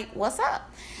opinion, like, what's up?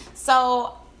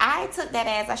 So I took that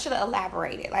as I should have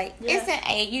elaborated. Like, it's an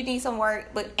A, you need some work,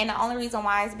 and the only reason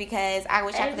why is because I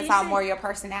wish I could have saw more of your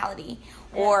personality,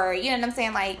 or you know what I'm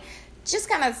saying, like, just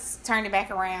kind of turned it back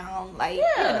around, like, you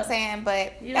know what I'm saying.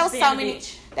 But that was so many.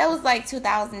 That was like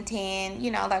 2010,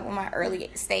 you know, like one of my early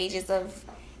stages of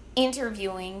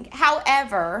interviewing.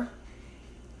 However,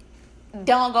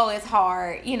 don't go as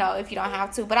hard, you know, if you don't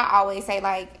have to. But I always say,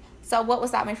 like, so what would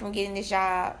stop me from getting this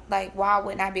job? Like, why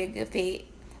wouldn't I be a good fit?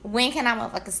 When can I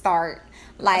motherfucking start?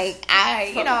 Like,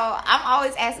 you know, I'm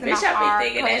always asking my hard questions. Bitch, I be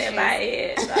thinking that in my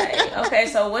head. Like, okay,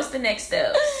 so what's the next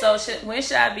step? So when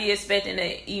should I be expecting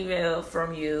an email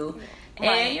from you?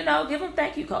 And, you know, give them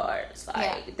thank you cards.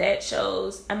 Like, that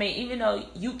shows, I mean, even though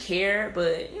you care,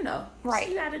 but, you know,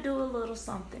 you got to do a little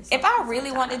something. If I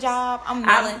really want the job, I'm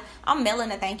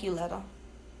mailing a thank you letter.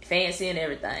 Fancy and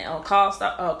everything. On card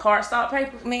stock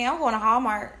paper? Man, I'm going to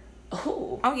Hallmark.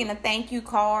 Ooh. I'm getting a thank you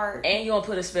card. And you gonna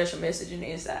put a special message in the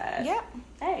inside. Yep.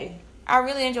 Hey. I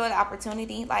really enjoy the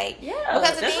opportunity. Like,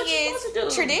 because the thing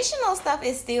is, traditional stuff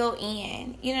is still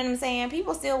in. You know what I'm saying?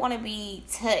 People still want to be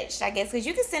touched, I guess, because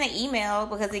you can send an email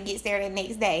because it gets there the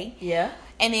next day. Yeah.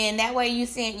 And then that way you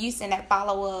send that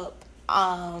follow-up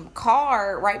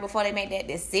card right before they make that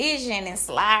decision and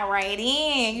slide right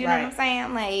in. You know what I'm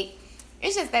saying? Like,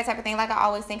 it's just that type of thing. Like, I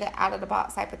always think of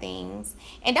out-of-the-box type of things.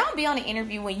 And don't be on the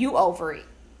interview when you over it.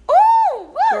 Ooh!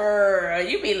 Girl,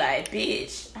 you be like,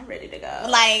 bitch, I'm ready to go.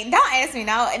 Like, don't ask me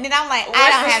no. And then I'm like, I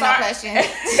don't have no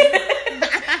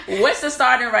questions. What's the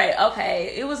starting rate?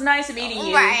 Okay, it was nice meeting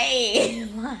you. Right.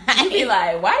 You be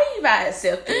like, why do you even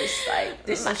accept this? Like,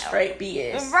 this is straight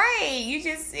BS. Right. You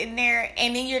just in there,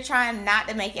 and then you're trying not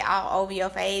to make it all over your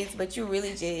face, but you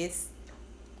really just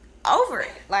over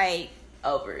it. Like,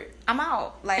 over it. I'm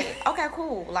out. Like, okay,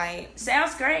 cool. Like,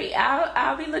 sounds great.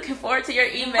 I'll be looking forward to your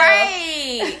email.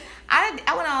 Right.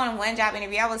 I went on one job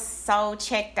interview. I was so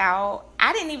checked out.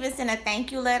 I didn't even send a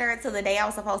thank you letter until the day I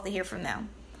was supposed to hear from them.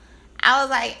 I was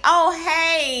like, oh,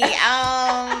 hey,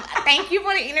 thank you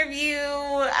for the interview.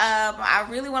 I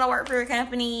really want to work for your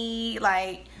company.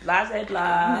 Like, blah, blah,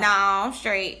 blah. No, I'm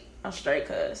straight. I'm straight,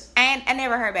 cuz. And I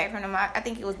never heard back from them. I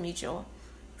think it was mutual.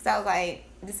 So I was like,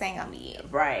 this ain't gonna be it.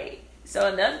 Right. So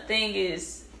another thing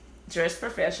is dress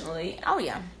professionally. Oh,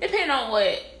 yeah. Depending on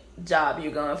what job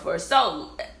you're going for.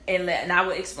 So, and I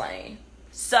will explain.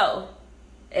 So,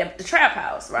 at the trap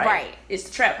house, right? Right. It's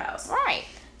the trap house. Right.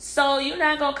 So, you're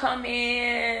not going to come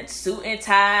in suit and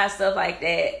tie, stuff like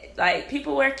that. Like,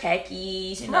 people wear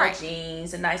khakis, you know,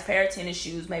 jeans, a nice pair of tennis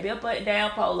shoes, maybe a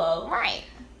button-down polo. Right.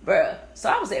 Bruh. So,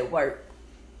 I was at work.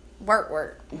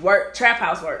 Work. Trap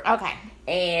house work. Okay.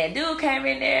 And dude came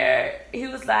in there. He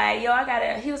was like,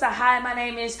 he was like, hi, my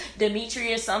name is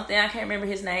Dimitri or something. I can't remember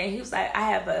his name. He was like, I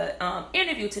have a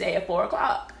interview today at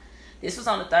 4:00. This was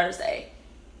on a Thursday.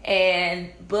 And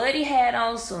Buddy had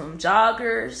on some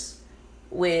joggers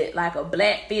with like a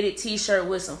black fitted t-shirt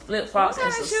with some flip-flops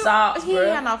and some socks, bro. He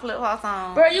had no flip-flops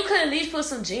on. Bro, you could at least put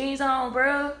some jeans on,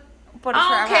 bro. For the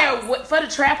I don't care what, for the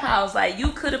trap house. Like, you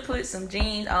could have put some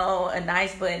jeans on, a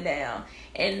nice button down.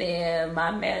 And then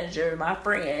my manager, my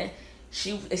friend,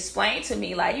 she explained to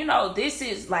me, like, you know, this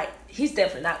is like, he's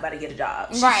definitely not about to get a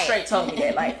job. She straight told me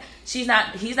that, like, he's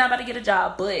not about to get a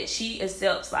job, but she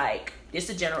accepts, like, it's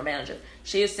the general manager.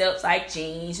 She accepts, like,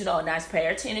 jeans, you know, a nice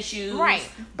pair of tennis shoes,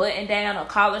 button down, a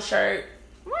collar shirt.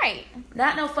 Right.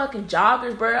 Not no fucking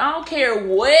joggers, bro. I don't care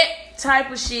what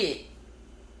type of shit.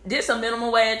 This a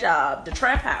minimum wage job, the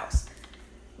trap house,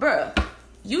 bruh.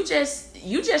 You just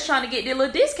trying to get that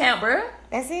little discount, bruh.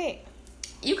 That's it.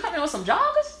 You come in with some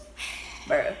joggers,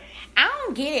 bruh. I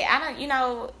don't get it. I don't. You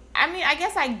know. I mean, I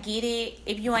guess I get it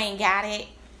if you ain't got it,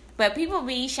 but people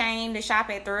be ashamed to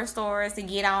shop at thrift stores to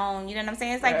get on. You know what I'm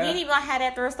saying? It's like you ain't even gonna have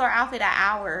that thrift store outfit an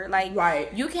hour. Like,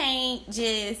 you can't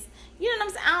just. You know what I'm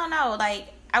saying? I don't know. Like,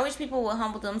 I wish people would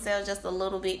humble themselves just a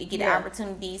little bit to get the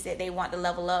opportunities that they want to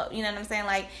level up. You know what I'm saying?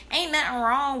 Like, ain't nothing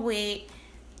wrong with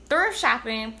thrift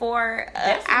shopping for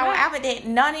our outfit that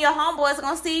none of your homeboys are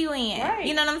going to see you in. Right.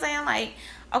 You know what I'm saying? Like,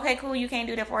 okay, cool, you can't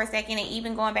do that for a second. And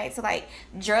even going back to, like,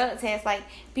 drug tests, like,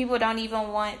 people don't even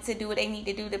want to do what they need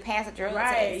to do to pass a drug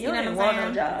test. You know what I'm saying?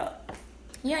 No job.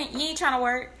 You ain't trying to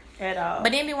work. At all.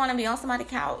 But then they want to be on somebody's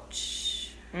couch.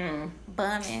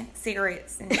 Bumming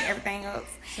cigarettes and everything else.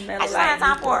 I just don't have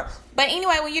time for it. But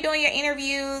anyway, when you're doing your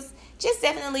interviews, just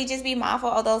definitely just be mindful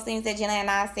of those things that Jenna and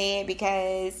I said,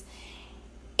 because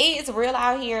it's real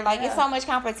out here. Like, it's so much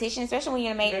competition, especially when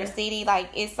you're in a major city. Like,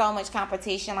 it's so much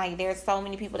competition. Like, there's so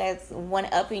many people that's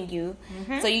one-upping you.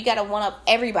 So you got to one-up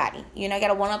everybody. You know, you got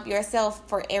to one-up yourself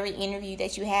for every interview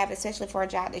that you have, especially for a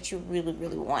job that you really,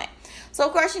 really want. So,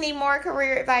 of course, you need more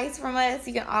career advice from us.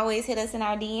 You can always hit us in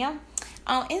our DM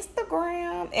on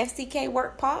Instagram, FCK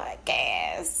Work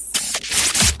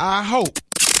Podcast. I hope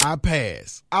I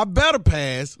pass. I better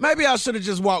pass. Maybe I should have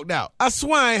just walked out. I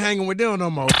swear I ain't hanging with them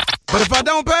no more. But if I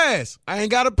don't pass, I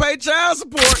ain't got to pay child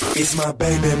support. It's my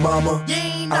baby mama.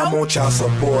 I'm on child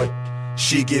support.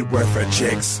 She get welfare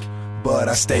checks, but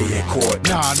I stay in court.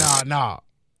 Nah.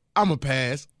 I'ma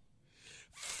pass.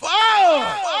 Fuck!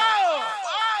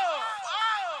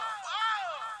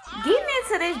 Getting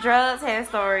into this drug test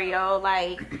story, yo,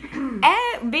 like,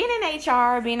 being in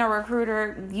HR, being a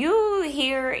recruiter, you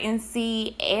hear and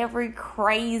see every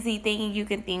crazy thing you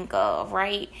can think of,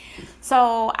 right?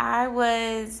 So I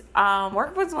was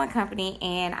working for one company,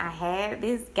 and I had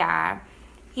this guy.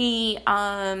 He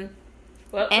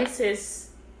what's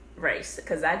his race?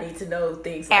 Because I need to know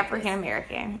things like African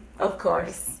American, of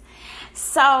course.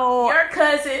 So your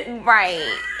cousin, right?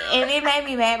 And it made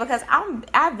me mad because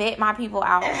I vet my people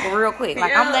out real quick.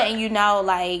 Like, I'm letting you know,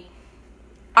 like,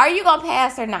 are you gonna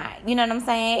pass or not? You know what I'm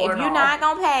saying? If you're not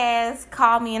gonna pass,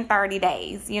 call me in 30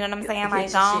 days. You know what I'm saying?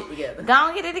 Like, don't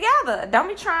get it together. Don't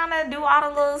be trying to do all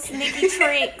the little sneaky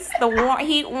tricks, the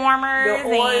heat warmers, the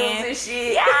oils and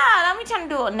shit. Yeah, don't be trying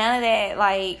to do none of that.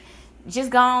 Like, just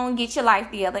go and get your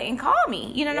life together and call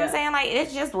me. You know what I'm saying? Like,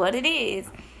 it's just what it is.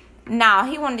 Nah,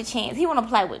 he wanted a chance. He want to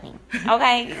play with me.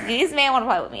 Okay? This man want to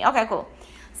play with me. Okay, cool.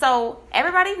 So,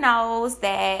 everybody knows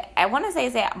that, I want to say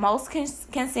it's at most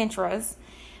Concentras,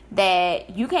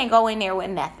 that you can't go in there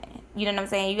with nothing. You know what I'm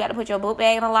saying? You got to put your book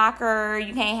bag in the locker.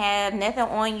 You can't have nothing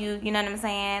on you. You know what I'm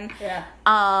saying? Yeah.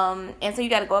 And so you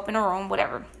got to go up in the room,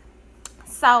 whatever.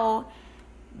 So,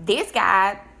 this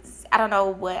guy, I don't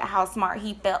know how smart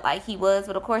he felt like he was,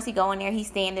 but of course he go in there, he's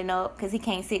standing up because he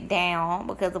can't sit down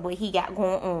because of what he got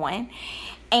going on.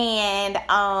 And,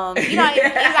 you know,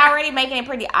 it's already making it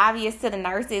pretty obvious to the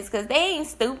nurses because they ain't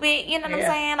stupid, you know what I'm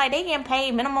saying? Like, they getting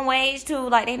paid minimum wage too,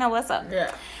 like, they know what's up.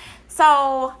 Yeah.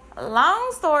 So,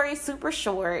 long story super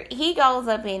short, he goes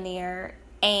up in there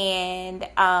and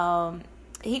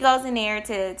he goes in there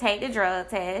to take the drug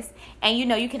test, and you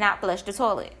know you cannot flush the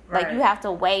toilet. Right. Like, you have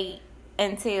to wait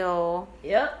until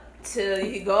till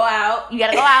you go out. You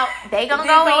gotta go out. They gonna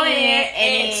go in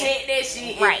and check that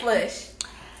shit and flush.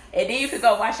 And then you can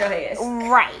go wash your hands.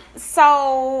 Right.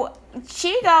 So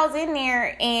she goes in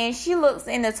there and she looks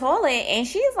in the toilet and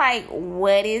she's like,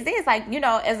 what is this? Like, you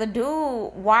know, as a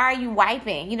dude, why are you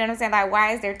wiping? You know what I'm saying? Like,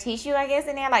 why is there tissue, I guess,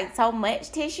 in there? Like, so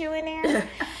much tissue in there.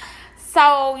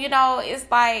 So, you know, it's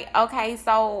like, okay,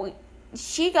 so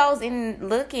she goes in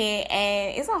looking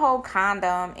and it's a whole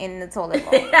condom in the toilet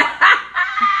bowl.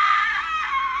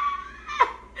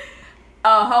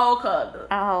 A whole condom.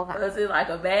 A whole condom. Was it like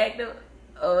a bag?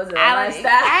 Or was it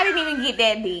I didn't even get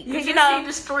that deep. You you know, see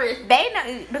the strip. They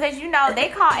know, because, you know, they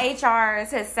call HR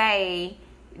to say,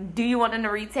 do you want them to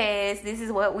retest? This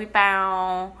is what we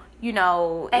found. You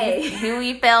know, do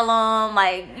we feel them?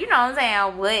 Like, you know what I'm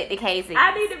saying? What the case is.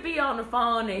 I need to be on the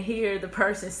phone and hear the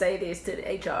person say this to the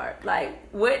HR.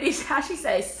 Like, how she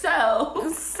say, so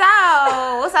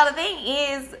the thing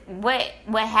is, what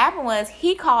happened was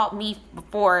he called me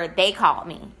before they called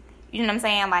me. You know what I'm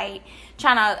saying? Like,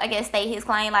 trying to, I guess, state his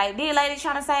claim. Like, this lady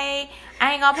trying to say,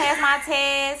 I ain't gonna pass my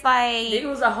test. Like, it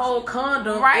was a whole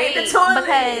condom right, in the toilet.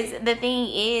 Because the thing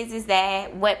is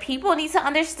that what people need to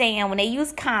understand when they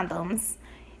use condoms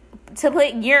to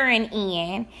put urine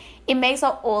in, it makes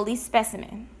an oily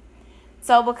specimen.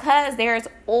 So because there's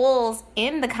oils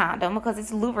in the condom, because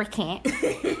it's lubricant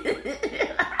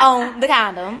on the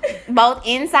condom, both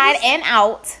inside and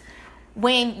out,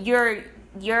 when you're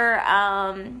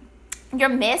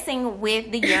messing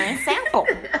with the urine sample.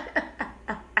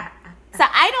 So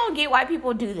I don't get why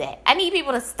people do that. I need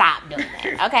people to stop doing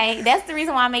that, okay? That's the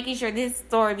reason why I'm making sure this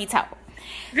story be told.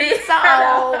 So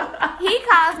he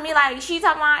calls me like, she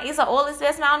talking about it's an oily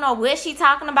specimen. I don't know what she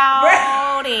talking about.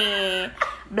 And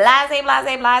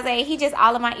blase. He just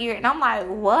all in my ear. And I'm like,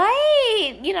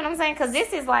 what? You know what I'm saying? Because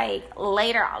this is like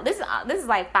later. This is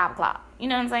like 5 o'clock. You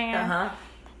know what I'm saying? Uh-huh.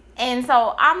 And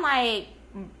so I'm like,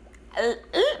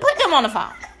 put them on the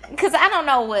phone. Because I don't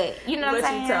know what. You know what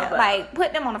I'm saying? Like,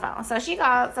 put them on the phone. So she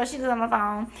called. So she was on the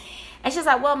phone. And she's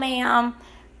like, well, ma'am,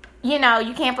 you know,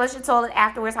 you can't flush the toilet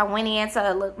afterwards. I went in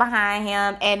to look behind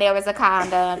him, and there was a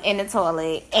condom in the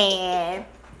toilet. And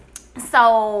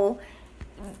so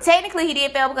technically he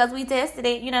did fail because we tested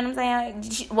it. You know what I'm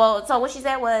saying? Well, so what she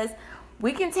said was,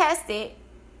 we can test it,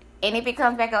 And if it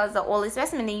comes back as an oily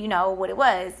specimen, then you know what it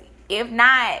was. If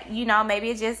not, you know,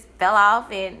 maybe it just fell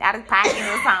off and out of pocket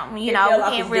or something. You know,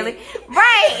 we can't really.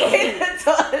 Right. In the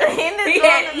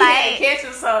toilet, like catch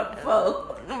something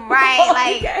before.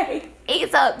 Right, like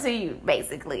it's up to you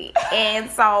basically. And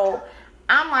so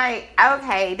I'm like,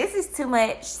 okay, this is too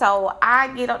much. So I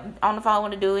get on the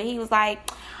phone to do it. He was like,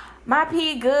 my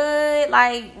pee good,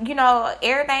 like, you know,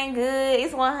 everything good.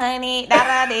 It's 100,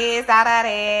 da this, da that.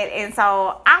 And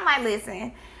so I'm like,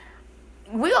 listen,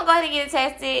 we gonna go ahead and get it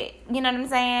tested. You know what I'm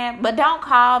saying? But don't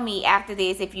call me after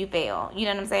this if you fail. You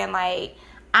know what I'm saying? Like,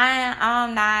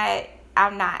 I'm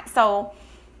not. So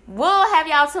we'll have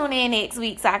y'all tune in next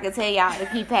week so I can tell y'all if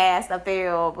he passed or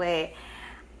failed. But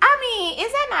I mean,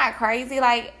 is that not crazy?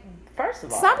 Like, first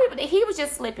of all, some people, he was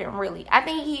just slipping. Really, I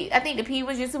think the pee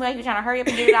was just too much. He was trying to hurry up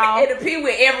and get it off. And the pee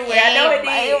went everywhere. I know it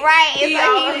did. Right? It's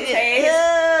like he was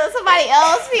just, somebody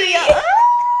else pee.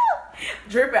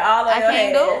 Dripping all on your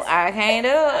hands. I can't do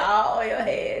it. All on your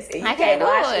hands. And you I can't do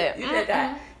it. You just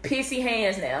got pissy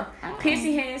hands now.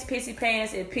 Pissy hands, pissy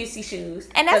pants, and pissy shoes.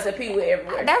 And that's the pee went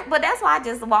everywhere. That's why I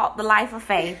just walk the life of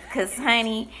faith. Cause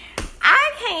honey,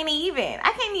 I can't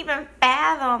even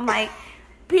fathom like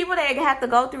people that have to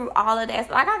go through all of that.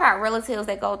 Like I got relatives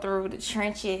that go through the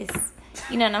trenches.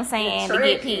 You know what I'm saying? To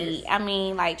get pee. I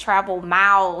mean, like travel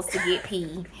miles to get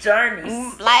pee.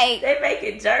 Journeys. Like they make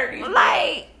it journeys.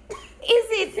 Like.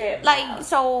 Is it like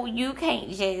so you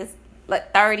can't just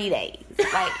like 30 days?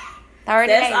 Like 30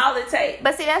 days. That's all it takes.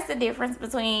 But see, that's the difference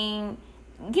between,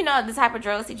 you know, the type of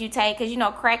drugs that you take. Because, you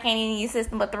know, crack ain't in your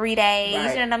system but 3 days. Right.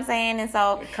 You know what I'm saying? And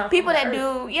so people that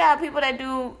do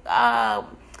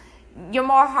your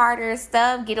more harder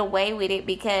stuff get away with it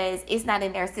because it's not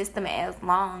in their system as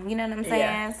long. You know what I'm saying?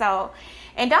 Yeah. So,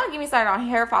 and don't get me started on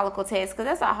hair follicle tests because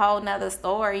that's a whole nother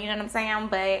story. You know what I'm saying?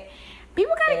 But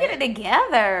people gotta get it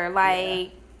together.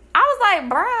 Like, I was like,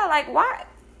 bruh, like, why?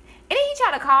 And then he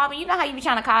tried to call me. You know how you be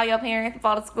trying to call your parents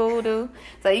before the school do?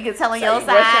 So you can tell on your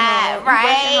side.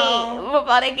 Right.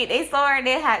 Before they get their story.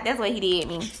 That's what he did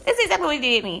me. That's exactly what he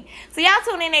did me. So y'all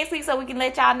tune in next week so we can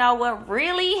let y'all know what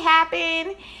really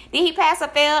happened. Did he pass or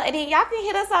fail? And then y'all can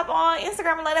hit us up on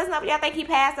Instagram and let us know if y'all think he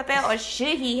passed or failed or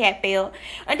should he have failed.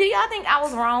 And do y'all think I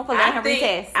was wrong for letting him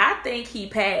retest? I think he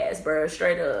passed, bro,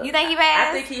 straight up. You think he passed?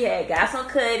 I think he had got some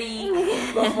cutty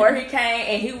before he came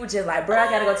and he was just like, bro, I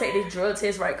gotta go take this drug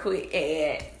test right quick.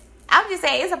 And I'm just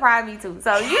saying, it surprised me too.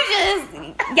 So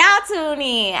y'all tune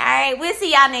in. All right, we'll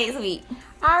see y'all next week.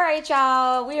 All right,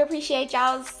 y'all. We appreciate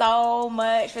y'all so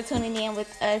much for tuning in with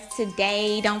us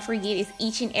today. Don't forget, it's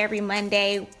each and every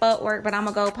Monday. Footwork, but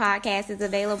I'ma Go podcast is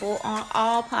available on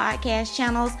all podcast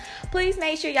channels. Please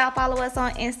make sure y'all follow us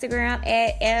on Instagram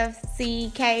at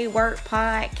FCK Work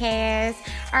Podcast.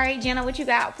 All right, Jenna, what you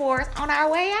got for us on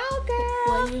our way out, girl?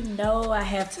 Well, you know I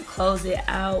have to close it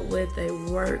out with a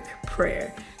work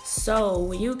prayer. So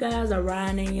when you guys are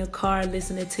riding in your car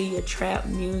listening to your trap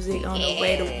music on the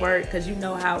way to work, because you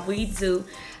know how we do,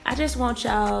 I just want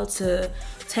y'all to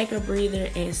take a breather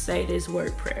and say this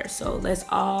word prayer. So let's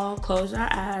all close our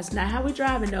eyes. Not how we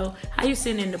driving though, how you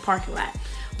sitting in the parking lot.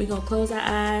 We're going to close our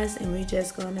eyes and we're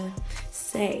just going to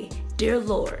say, Dear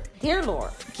Lord,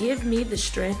 give me the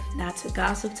strength not to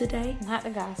gossip today. Not to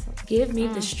gossip. Give me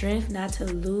the strength not to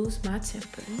lose my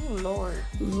temper. Oh,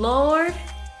 Lord,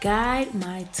 guide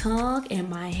my tongue and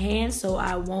my hands so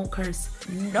I won't curse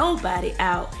nobody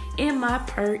out in my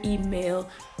per email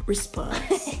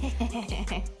response.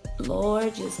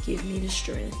 Lord, just give me the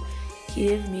strength.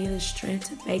 Give me the strength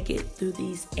to make it through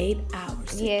these 8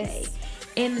 hours today.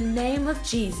 In the name of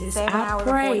Jesus, I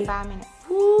pray.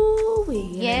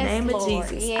 Woo-wee. In the name of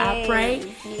Jesus, I pray.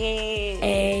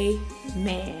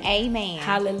 Amen. Amen.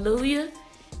 Hallelujah.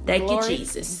 Thank you,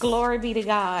 Jesus. Glory be to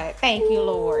God. Thank you,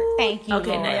 Lord. Thank you, Lord.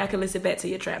 Okay, now y'all can listen back to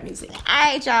your trap music. All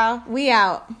right, y'all. We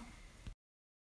out.